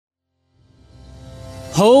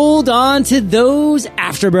Hold on to those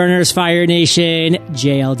afterburners, Fire Nation.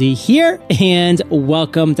 JLD here, and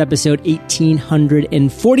welcome to episode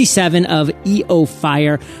 1847 of EO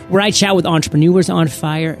Fire, where I chat with entrepreneurs on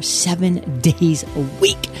fire 7 days a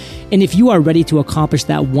week. And if you are ready to accomplish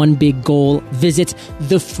that one big goal, visit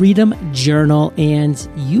the Freedom Journal, and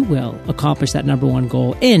you will accomplish that number one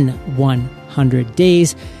goal in 100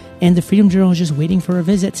 days. And the Freedom Journal is just waiting for a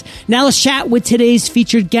visit. Now let's chat with today's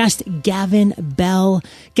featured guest, Gavin Bell.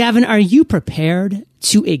 Gavin, are you prepared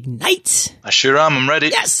to ignite? I sure am. I'm ready.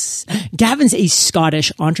 Yes. Gavin's a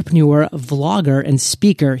Scottish entrepreneur, vlogger, and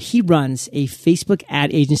speaker. He runs a Facebook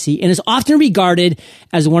ad agency and is often regarded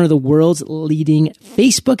as one of the world's leading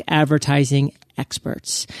Facebook advertising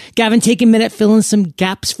experts. Gavin, take a minute, fill in some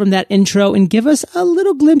gaps from that intro, and give us a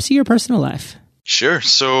little glimpse of your personal life. Sure.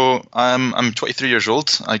 So I'm 23 years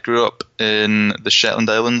old. I grew up in the Shetland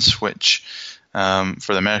Islands, which for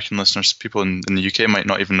the American listeners, people in the UK might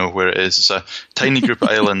not even know where it is. It's a tiny group of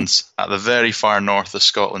islands at the very far north of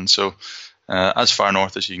Scotland. So as far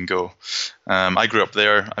north as you can go. I grew up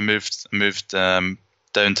there. I moved down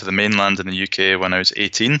to the mainland in the UK when I was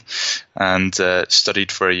 18 and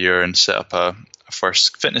studied for a year and set up a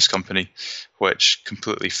first fitness company, which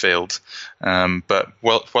completely failed. But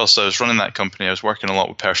whilst I was running that company, I was working a lot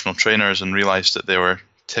with personal trainers and realized that they were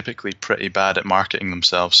typically pretty bad at marketing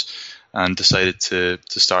themselves, and decided to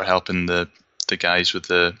start helping the guys with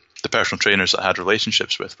the personal trainers that I had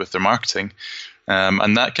relationships with their marketing.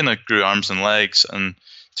 And that kind of grew arms and legs and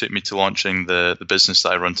took me to launching the business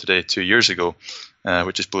that I run today 2 years ago,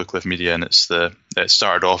 which is Blue Cliff Media. And it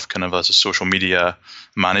started off kind of as a social media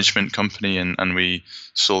management company, and we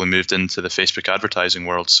slowly moved into the Facebook advertising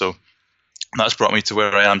world. So that's brought me to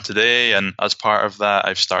where I am today. And as part of that,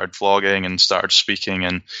 I've started vlogging and started speaking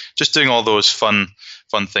and just doing all those fun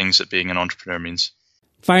things that being an entrepreneur means.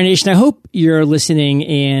 Fire Nation, I hope you're listening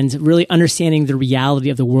and really understanding the reality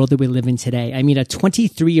of the world that we live in today. I mean, a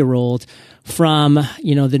 23-year-old from,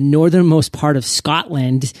 the northernmost part of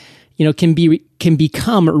Scotland, can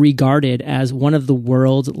become regarded as one of the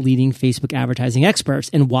world's leading Facebook advertising experts.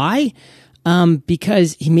 And why?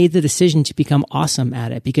 Because he made the decision to become awesome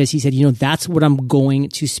at it, because he said, that's what I'm going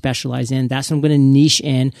to specialize in. That's what I'm going to niche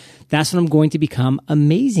in. That's what I'm going to become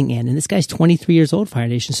amazing in. And this guy's 23 years old, Fire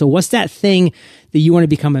Nation. So what's that thing that you want to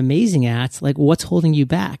become amazing at? Like, what's holding you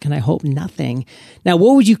back? And I hope nothing. Now,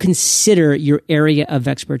 what would you consider your area of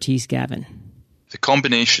expertise, Gavin? The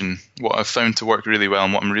combination, what I've found to work really well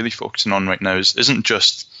and what I'm really focusing on right now isn't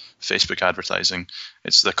just Facebook advertising.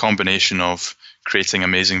 It's the combination of creating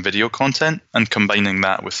amazing video content and combining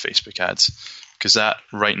that with Facebook ads, because that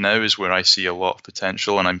right now is where I see a lot of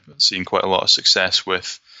potential, and I'm seeing quite a lot of success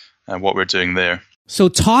with what we're doing there. So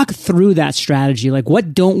talk through that strategy. Like,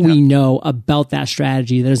 what don't we know about that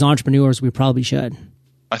strategy that as entrepreneurs we probably should?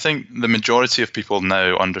 I think the majority of people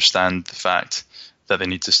now understand the fact that they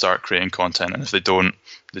need to start creating content, and if they don't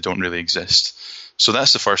really exist. So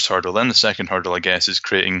that's the first hurdle. Then the second hurdle, I guess, is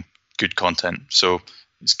creating good content. So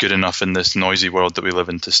it's good enough in this noisy world that we live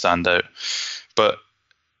in to stand out. But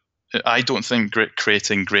I don't think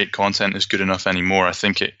creating great content is good enough anymore. I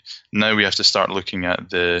think now we have to start looking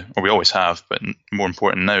at or we always have, but more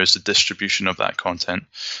important now is the distribution of that content.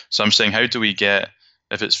 So I'm saying, how do we get,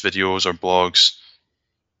 if it's videos or blogs,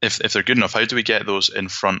 if they're good enough, how do we get those in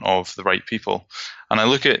front of the right people? And I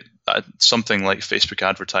look at something like Facebook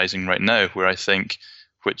advertising right now, where I think,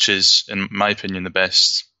 which is, in my opinion, the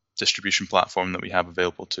best distribution platform that we have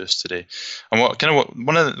available to us today. And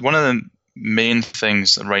one of the main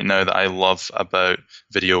things right now that I love about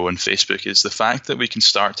video and Facebook is the fact that we can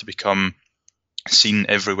start to become seen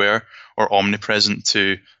everywhere or omnipresent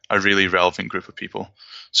to a really relevant group of people.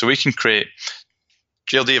 So we can create.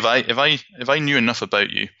 JLD, if I knew enough about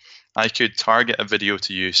you, I could target a video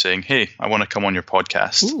to you saying, "Hey, I want to come on your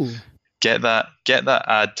podcast." Ooh. Get that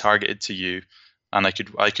ad targeted to you, and I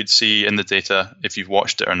could see in the data if you've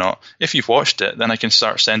watched it or not. If you've watched it, then I can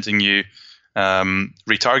start sending you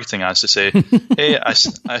retargeting ads to say, "Hey,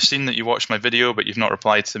 I've seen that you watched my video, but you've not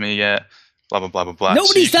replied to me yet." Blah blah blah blah blah.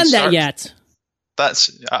 Nobody's done that yet.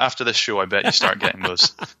 That's after this show. I bet you start getting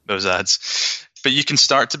those ads. But you can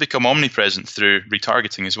start to become omnipresent through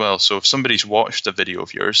retargeting as well. So if somebody's watched a video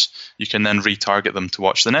of yours, you can then retarget them to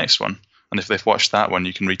watch the next one. And if they've watched that one,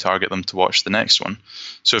 you can retarget them to watch the next one.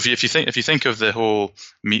 So if you think of the whole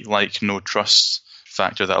meet, like, no trust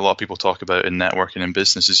factor that a lot of people talk about in networking and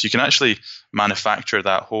businesses, you can actually manufacture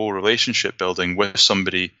that whole relationship building with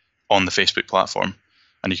somebody on the Facebook platform.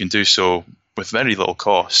 And you can do so with very little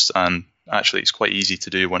cost. And actually, it's quite easy to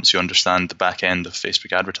do once you understand the back end of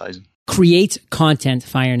Facebook advertising. Create content,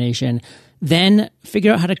 Fire Nation. Then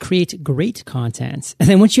figure out how to create great content. And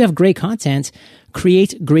then once you have great content,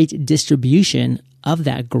 create great distribution of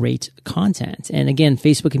that great content. And again,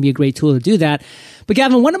 Facebook can be a great tool to do that. But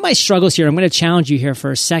Gavin, one of my struggles here, I'm going to challenge you here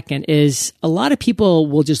for a second, is a lot of people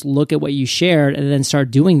will just look at what you shared and then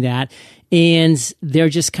start doing that. And they're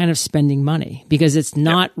just kind of spending money because it's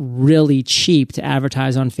not really cheap to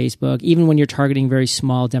advertise on Facebook. Even when you're targeting very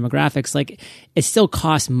small demographics, like it still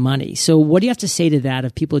costs money. So what do you have to say to that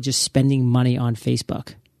of people just spending money on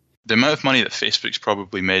Facebook? The amount of money that Facebook's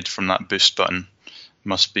probably made from that boost button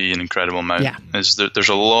must be an incredible amount. Yeah. There's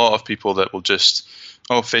a lot of people that will just,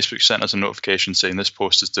 Facebook sent us a notification saying this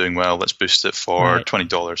post is doing well, let's boost it for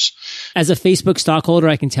 $20. As a Facebook stockholder,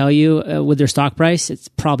 I can tell you with their stock price, it's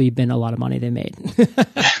probably been a lot of money they made.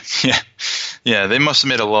 Yeah, they must have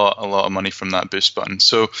made a lot of money from that boost button.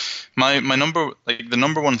 So the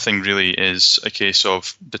number one thing really is a case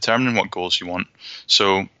of determining what goals you want.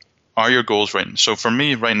 So are your goals right? So for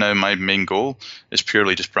me right now, my main goal is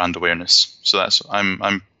purely just brand awareness. So that's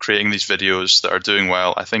I'm creating these videos that are doing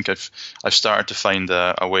well. I think I've started to find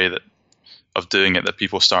a way of doing it that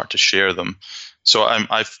people start to share them. So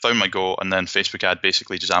I've found my goal, and then Facebook ad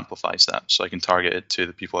basically just amplifies that, so I can target it to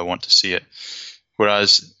the people I want to see it.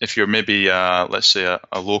 Whereas if you're maybe, let's say,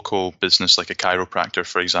 a local business like a chiropractor,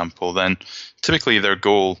 for example, then typically their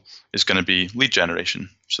goal is going to be lead generation.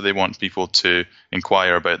 So they want people to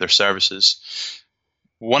inquire about their services.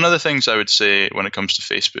 One of the things I would say when it comes to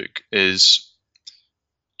Facebook is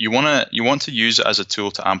you want to use it as a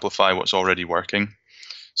tool to amplify what's already working.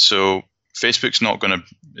 So Facebook's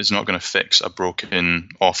is not going to fix a broken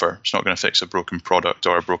offer. It's not going to fix a broken product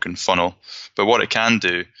or a broken funnel. But what it can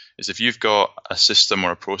do is if you've got a system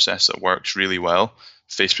or a process that works really well,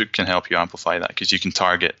 Facebook can help you amplify that because you can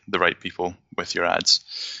target the right people with your ads.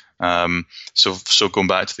 So going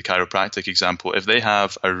back to the chiropractic example, if they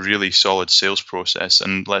have a really solid sales process,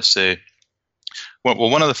 and let's say,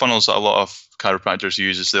 one of the funnels that a lot of chiropractors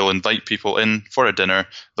use is they'll invite people in for a dinner,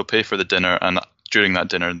 they'll pay for the dinner, and during that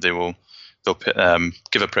dinner they'll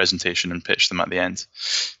give a presentation and pitch them at the end.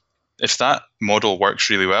 If that model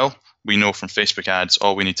works really well, we know from Facebook ads,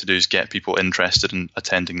 all we need to do is get people interested in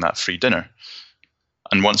attending that free dinner.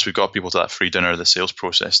 And once we've got people to that free dinner, the sales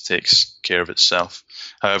process takes care of itself.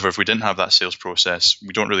 However, if we didn't have that sales process,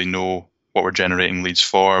 we don't really know what we're generating leads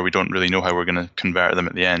for. We don't really know how we're going to convert them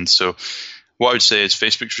at the end. So what I would say is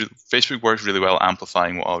Facebook works really well at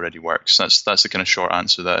amplifying what already works. That's the kind of short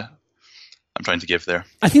answer that I'm trying to give there.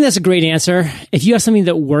 I think that's a great answer. If you have something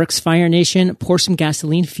that works, Fire Nation, pour some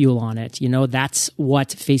gasoline fuel on it. That's what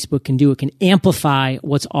Facebook can do. It can amplify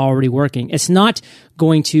what's already working. It's not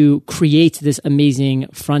going to create this amazing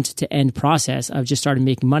front to end process of just starting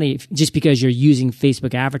making money just because you're using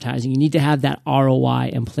Facebook advertising. You need to have that ROI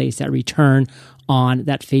in place, that return on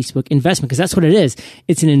that Facebook investment, because that's what it is.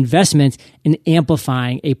 It's an investment in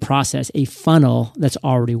amplifying a process, a funnel that's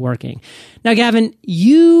already working. Now, Gavin,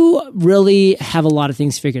 you really have a lot of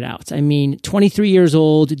things figured out. I mean, 23 years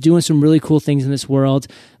old, doing some really cool things in this world,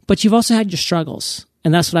 but you've also had your struggles.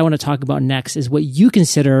 And that's what I want to talk about next, is what you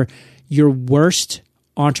consider your worst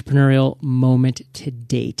entrepreneurial moment to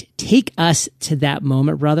date. Take us to that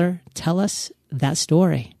moment, brother. Tell us that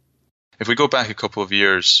story. If we go back a couple of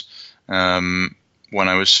years, when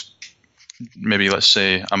I was maybe, let's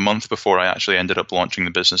say, a month before I actually ended up launching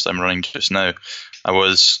the business I'm running just now,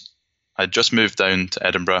 I just moved down to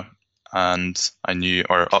Edinburgh, and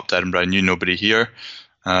up to Edinburgh. I knew nobody here.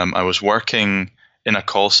 I was working in a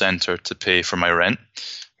call center to pay for my rent,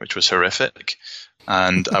 which was horrific.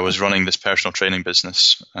 And I was running this personal training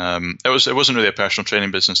business. It wasn't really a personal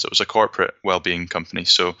training business. It was a corporate well-being company.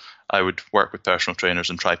 So I would work with personal trainers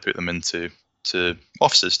and try to put them into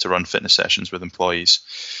offices to run fitness sessions with employees.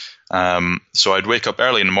 So I'd wake up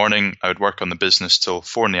early in the morning, I would work on the business till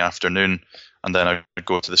 4 p.m, and then I would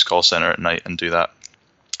go to this call center at night and do that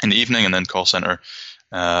in the evening, and then call center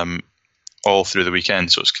all through the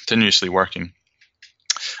weekend. So it's continuously working.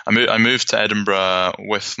 I moved to Edinburgh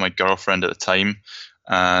with my girlfriend at the time,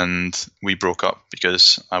 and we broke up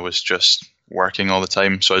because I was just working all the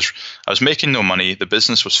time. So I was making no money. The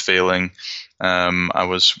business was failing. I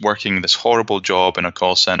was working this horrible job in a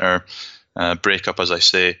call center, breakup, as I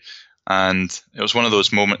say. And it was one of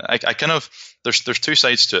those moments. There's two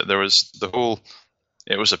sides to it. There was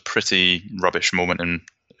it was a pretty rubbish moment in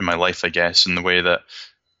my life, I guess, in the way that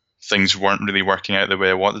things weren't really working out the way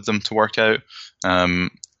I wanted them to work out.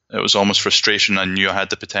 It was almost frustration. I knew I had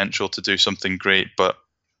the potential to do something great, but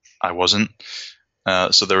I wasn't.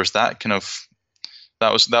 So there was that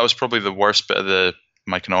that was probably the worst bit of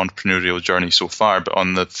my kind of entrepreneurial journey so far. But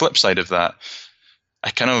on the flip side of that,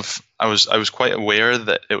 I was quite aware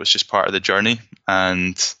that it was just part of the journey,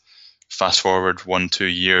 and fast forward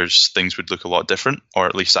 1-2 years, things would look a lot different, or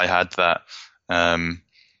at least I had that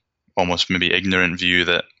almost maybe ignorant view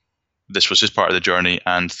that this was just part of the journey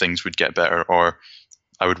and things would get better, or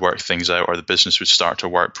I would work things out, or the business would start to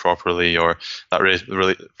work properly, or that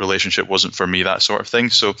relationship wasn't for me, that sort of thing.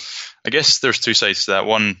 So I guess there's two sides to that.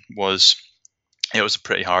 One was it was a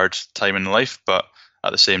pretty hard time in life, but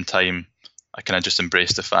at the same time, I kind of just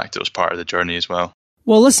embraced the fact it was part of the journey as well.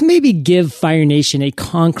 Well, let's maybe give Fire Nation a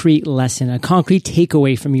concrete lesson, a concrete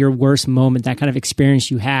takeaway from your worst moment, that kind of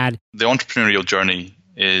experience you had. The entrepreneurial journey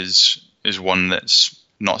is one that's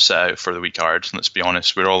not set out for the weak heart. Let's be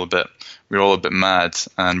honest, we're all a bit mad,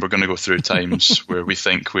 and we're going to go through times where we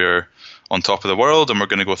think we're on top of the world, and we're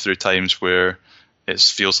going to go through times where it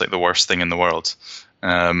feels like the worst thing in the world.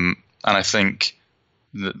 And I think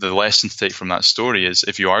the lesson to take from that story is,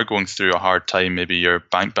 if you are going through a hard time, maybe your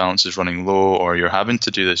bank balance is running low, or you're having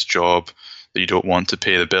to do this job that you don't want to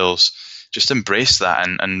pay the bills, just embrace that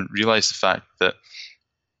and realize the fact that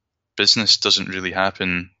business doesn't really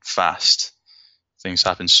happen fast. Things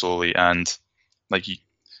happen slowly, and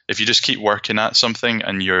if you just keep working at something,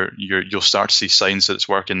 and you'll start to see signs that it's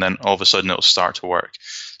working, then all of a sudden it'll start to work.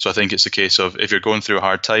 So I think it's a case of, if you're going through a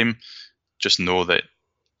hard time, just know that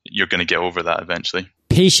you're going to get over that eventually.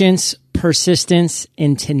 Patience, persistence,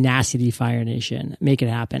 and tenacity, Fire Nation. Make it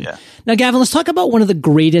happen. Yeah. Now, Gavin, let's talk about one of the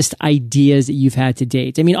greatest ideas that you've had to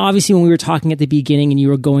date. I mean, obviously, when we were talking at the beginning and you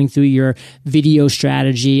were going through your video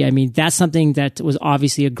strategy, I mean, that's something that was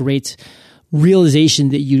obviously a great realization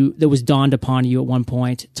that was dawned upon you at one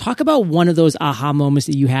point. Talk about one of those aha moments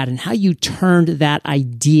that you had and how you turned that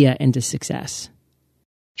idea into success.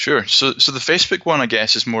 Sure. So the Facebook one, I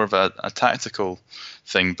guess, is more of a tactical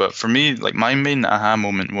thing. But for me, like, my main aha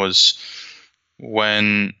moment was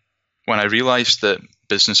when I realized that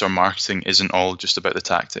business or marketing isn't all just about the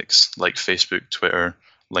tactics, like Facebook, Twitter,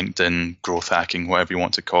 LinkedIn, growth hacking, whatever you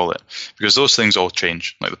want to call it. Because those things all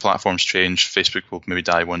change. Like, the platforms change. Facebook will maybe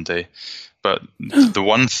die one day. But the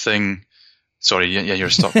one thing... Sorry, yeah, you're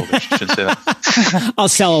a stockholder. Shouldn't say that. I'll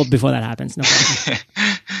sell before that happens. No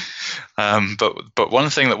problem. But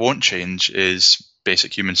one thing that won't change is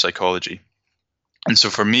basic human psychology. And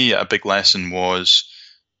so for me, a big lesson was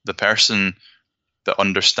the person that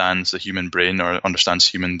understands the human brain, or understands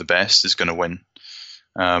human the best, is going to win.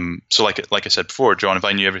 So like I said before, John, if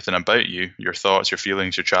I knew everything about you, your thoughts, your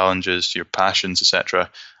feelings, your challenges, your passions,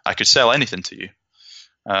 etc., I could sell anything to you.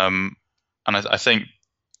 And I think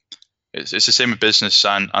it's the same with business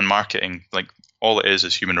and marketing. Like, all it is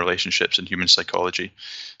human relationships and human psychology.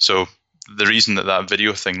 So the reason that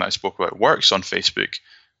video thing that I spoke about works on Facebook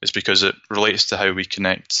is because it relates to how we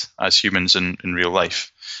connect as humans in real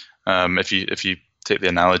life. If you take the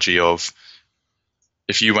analogy of,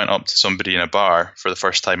 if you went up to somebody in a bar for the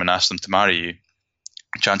first time and asked them to marry you,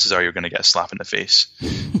 chances are you're going to get a slap in the face.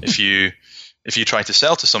 If you try to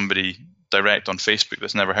sell to somebody direct on Facebook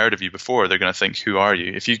that's never heard of you before, they're going to think, who are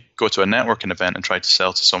you? If you go to a networking event and try to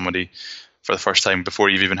sell to somebody for the first time before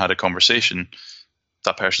you've even had a conversation,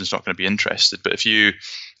 that person's not going to be interested. But if you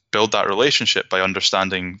build that relationship by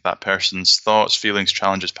understanding that person's thoughts, feelings,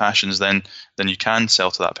 challenges, passions, then you can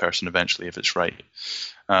sell to that person eventually if it's right.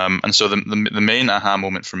 And so the main aha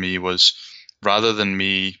moment for me was, rather than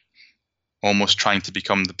me almost trying to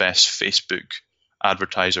become the best Facebook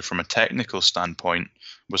advertiser from a technical standpoint,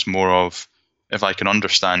 was more of, if I can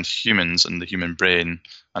understand humans and the human brain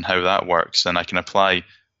and how that works, then I can apply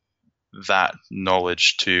that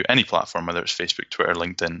knowledge to any platform, whether it's Facebook, Twitter,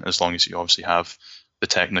 LinkedIn, as long as you obviously have the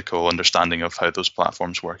technical understanding of how those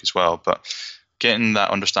platforms work as well. But getting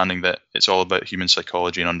that understanding that it's all about human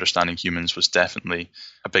psychology and understanding humans was definitely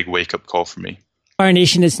a big wake-up call for me. Fire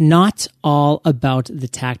Nation, is not all about the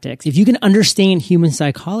tactics. If you can understand human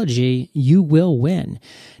psychology, you will win.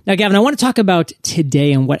 Now, Gavin, I want to talk about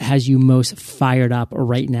today and what has you most fired up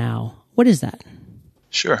right now. What is that?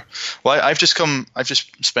 Sure. Well, I've just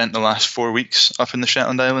spent the last 4 weeks up in the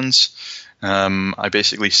Shetland Islands. I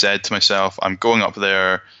basically said to myself, I'm going up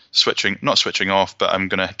there, not switching off, but I'm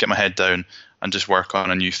going to get my head down and just work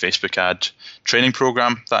on a new Facebook ad training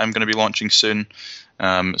program that I'm going to be launching soon.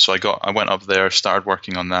 So I went up there, started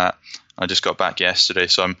working on that. I just got back yesterday,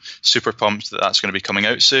 so I'm super pumped that that's going to be coming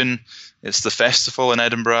out soon. It's the festival in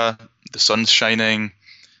Edinburgh. The sun's shining.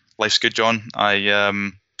 Life's good, John.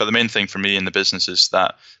 But the main thing for me in the business is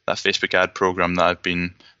that Facebook ad program that I've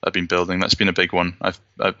been building. That's been a big one.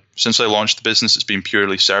 Since I launched the business, it's been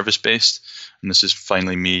purely service based, and this is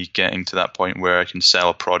finally me getting to that point where I can sell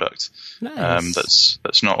a product. Nice.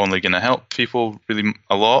 That's not only going to help people really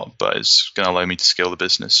a lot, but it's going to allow me to scale the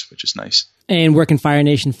business, which is nice. And where can Fire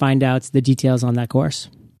Nation find out the details on that course?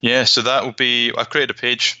 Yeah, so that will be, I've created a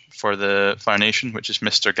page for the Fire Nation, which is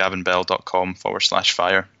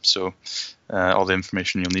mrgavinbell.com/fire. So all the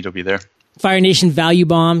information you'll need will be there. Fire Nation value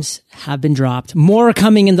bombs have been dropped. More are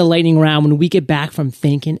coming in the lightning round when we get back from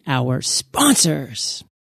thanking our sponsors.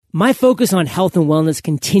 My focus on health and wellness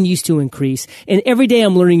continues to increase, and every day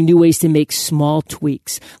I'm learning new ways to make small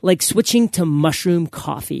tweaks, like switching to mushroom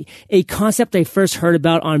coffee, a concept I first heard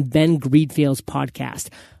about on Ben Greenfield's podcast.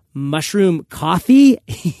 Mushroom coffee?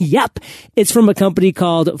 Yep. It's from a company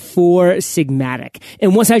called Four Sigmatic.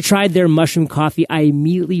 And once I tried their mushroom coffee, I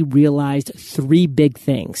immediately realized three big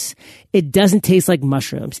things. It doesn't taste like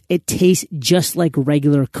mushrooms. It tastes just like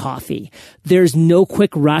regular coffee. There's no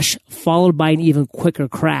quick rush followed by an even quicker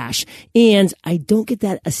crash. And I don't get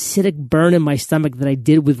that acidic burn in my stomach that I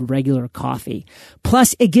did with regular coffee.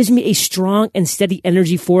 Plus, it gives me a strong and steady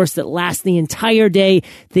energy force that lasts the entire day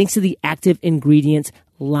thanks to the active ingredients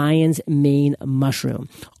lion's mane mushroom,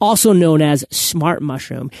 also known as smart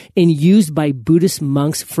mushroom, and used by Buddhist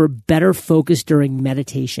monks for better focus during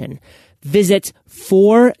meditation. Visit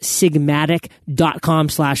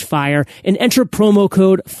 4sigmatic.com/fire and enter promo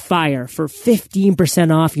code FIRE for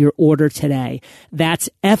 15% off your order today. That's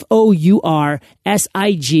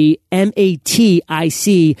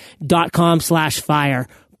FOURSIGMATIC.com/fire.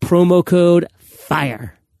 Promo code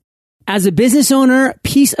FIRE. As a business owner,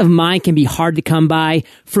 peace of mind can be hard to come by.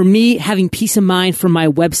 For me, having peace of mind from my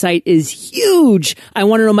website is huge. I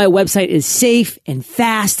want to know my website is safe and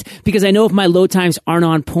fast because I know if my load times aren't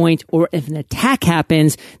on point or if an attack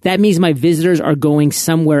happens, that means my visitors are going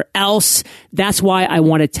somewhere else. That's why I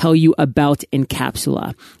want to tell you about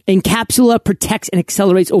Encapsula. Encapsula protects and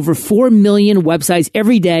accelerates over 4 million websites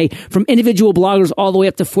every day, from individual bloggers all the way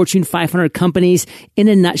up to Fortune 500 companies. In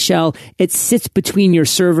a nutshell, it sits between your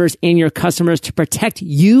servers and your customers to protect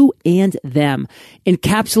you and them.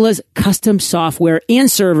 Encapsula's custom software and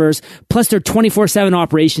servers, plus their 24/7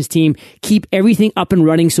 operations team, keep everything up and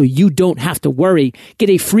running so you don't have to worry. Get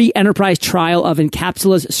a free enterprise trial of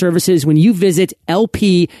Encapsula's services when you visit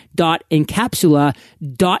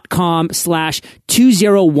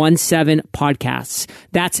lp.encapsula.com/2017podcasts.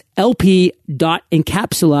 That's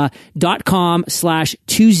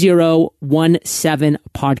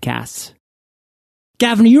lp.encapsula.com/2017podcasts.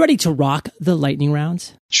 Gavin, are you ready to rock the lightning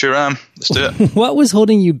rounds? Sure am. Let's do it. What was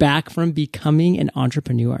holding you back from becoming an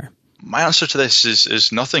entrepreneur? My answer to this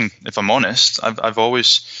is nothing, if I'm honest. I've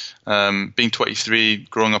always, being 23,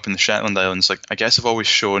 growing up in the Shetland Islands, I guess I've always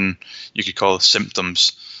shown, you could call it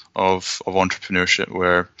symptoms of entrepreneurship,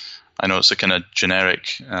 where I know it's a kind of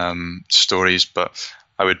generic stories, but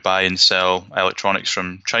I would buy and sell electronics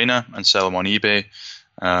from China and sell them on eBay.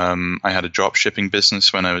 I had a drop shipping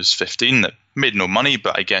business when I was 15 that made no money,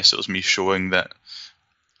 but I guess it was me showing that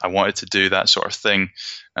I wanted to do that sort of thing.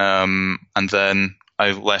 And then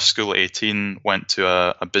I left school at 18, went to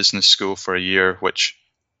a business school for a year, which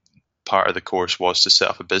part of the course was to set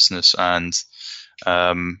up a business. And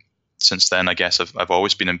since then, I guess I've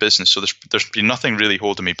always been in business. So there's been nothing really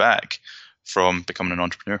holding me back from becoming an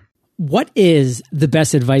entrepreneur. What is the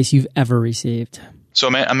best advice you've ever received? So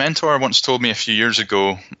a mentor once told me a few years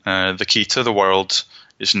ago, the key to the world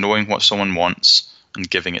is knowing what someone wants and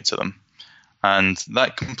giving it to them. And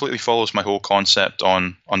that completely follows my whole concept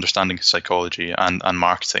on understanding psychology and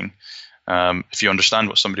marketing. If you understand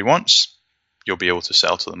what somebody wants, you'll be able to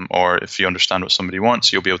sell to them. Or if you understand what somebody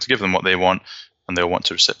wants, you'll be able to give them what they want, and they'll want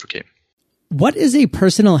to reciprocate. What is a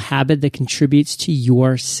personal habit that contributes to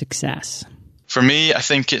your success? For me, I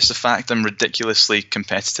think it's the fact I'm ridiculously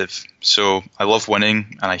competitive. So I love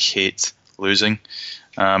winning and I hate losing.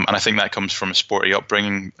 And I think that comes from a sporty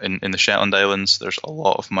upbringing in the Shetland Islands. There's a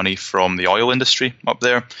lot of money from the oil industry up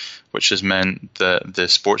there, which has meant that the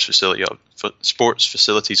sports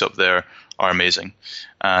facilities up there are amazing.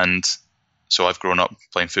 And so I've grown up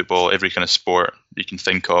playing football, every kind of sport you can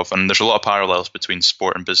think of. And there's a lot of parallels between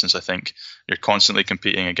sport and business, I think. You're constantly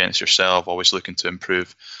competing against yourself, always looking to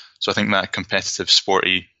improve. So I think that competitive,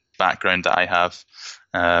 sporty background that I have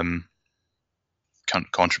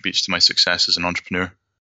contributes to my success as an entrepreneur.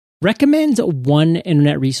 Recommend one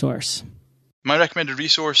internet resource. My recommended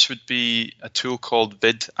resource would be a tool called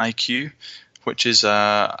vidIQ, which is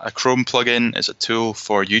a Chrome plugin. It's a tool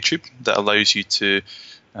for YouTube that allows you to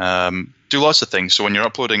do lots of things. So when you're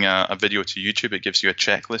uploading a video to YouTube, it gives you a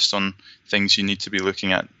checklist on things you need to be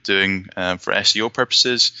looking at doing for SEO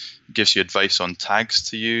purposes. It gives you advice on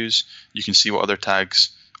tags to use. You can see what other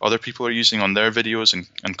tags other people are using on their videos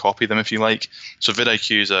and copy them if you like. So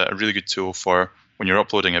vidIQ is a really good tool for when you're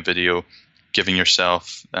uploading a video, giving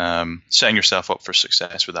yourself, setting yourself up for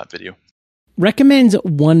success with that video. Recommend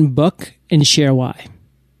one book and share why.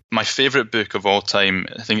 My favorite book of all time,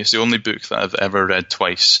 I think it's the only book that I've ever read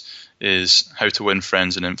twice, is How to Win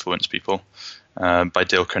Friends and Influence People by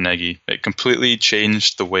Dale Carnegie. It completely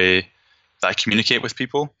changed the way that I communicate with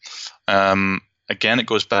people. Again, it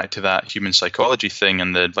goes back to that human psychology thing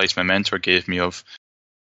and the advice my mentor gave me of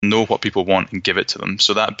know what people want and give it to them.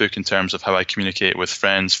 So that book, in terms of how I communicate with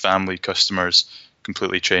friends, family, customers,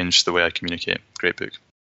 completely changed the way I communicate. Great book.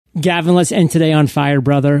 Gavin, let's end today on fire,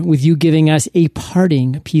 brother, with you giving us a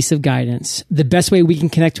parting piece of guidance, the best way we can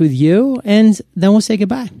connect with you, and then we'll say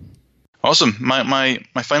goodbye. Awesome. My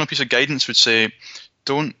final piece of guidance would say,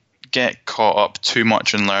 don't get caught up too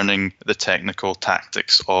much in learning the technical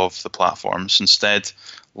tactics of the platforms. Instead,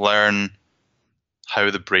 learn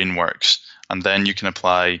how the brain works, and then you can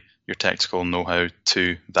apply your technical know-how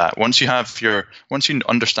to that. Once you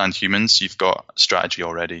understand humans, you've got strategy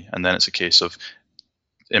already, and then it's a case of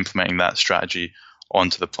implementing that strategy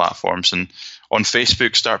onto the platforms. And on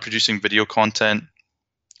Facebook, start producing video content,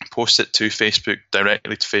 post it to Facebook,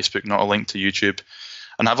 directly to Facebook, not a link to YouTube,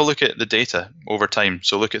 and have a look at the data over time.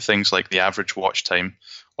 So look at things like the average watch time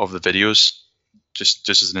of the videos. Just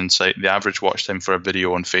as an insight, the average watch time for a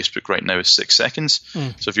video on Facebook right now is 6 seconds.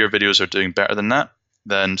 So if your videos are doing better than that,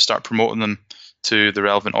 then start promoting them to the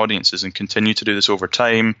relevant audiences and continue to do this over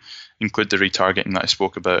time, include the retargeting that I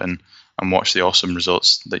spoke about, and watch the awesome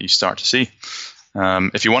results that you start to see.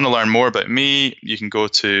 If you want to learn more about me, you can go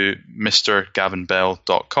to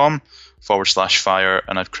mrgavinbell.com/fire,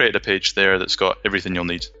 and I've created a page there that's got everything you'll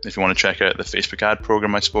need. If you want to check out the Facebook ad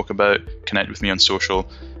program I spoke about, connect with me on social,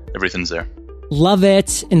 everything's there. Love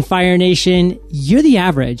it. And Fire Nation, you're the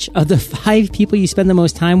average of the 5 people you spend the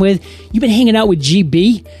most time with. You've been hanging out with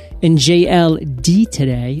GB and JLD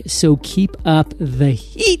today, so keep up the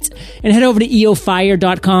heat. And head over to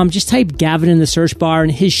eofire.com. Just type Gavin in the search bar,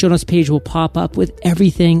 and his show notes page will pop up with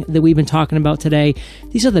everything that we've been talking about today.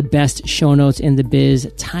 These are the best show notes in the biz,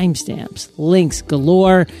 timestamps, links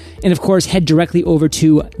galore. And of course, head directly over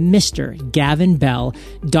to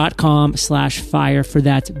mrgavinbell.com/fire for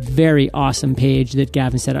that very awesome page that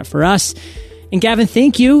Gavin set up for us. And Gavin,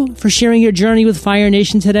 thank you for sharing your journey with Fire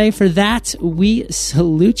Nation today. For that, we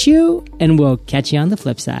salute you, and we'll catch you on the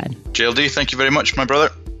flip side. JLD, thank you very much, my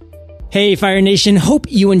brother. Hey, Fire Nation. Hope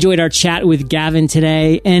you enjoyed our chat with Gavin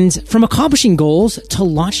today. And from accomplishing goals to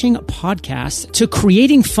launching podcasts to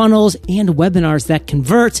creating funnels and webinars that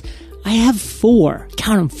convert, I have 4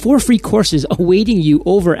 free courses awaiting you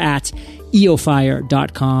over at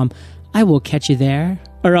eofire.com. I will catch you there,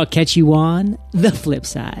 or I'll catch you on the flip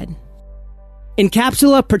side.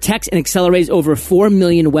 Encapsula protects and accelerates over 4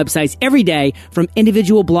 million websites every day, from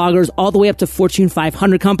individual bloggers all the way up to Fortune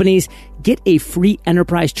 500 companies. Get a free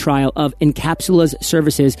enterprise trial of Encapsula's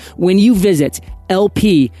services when you visit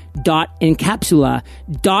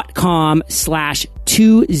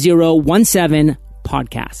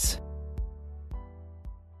lp.encapsula.com/2017podcasts.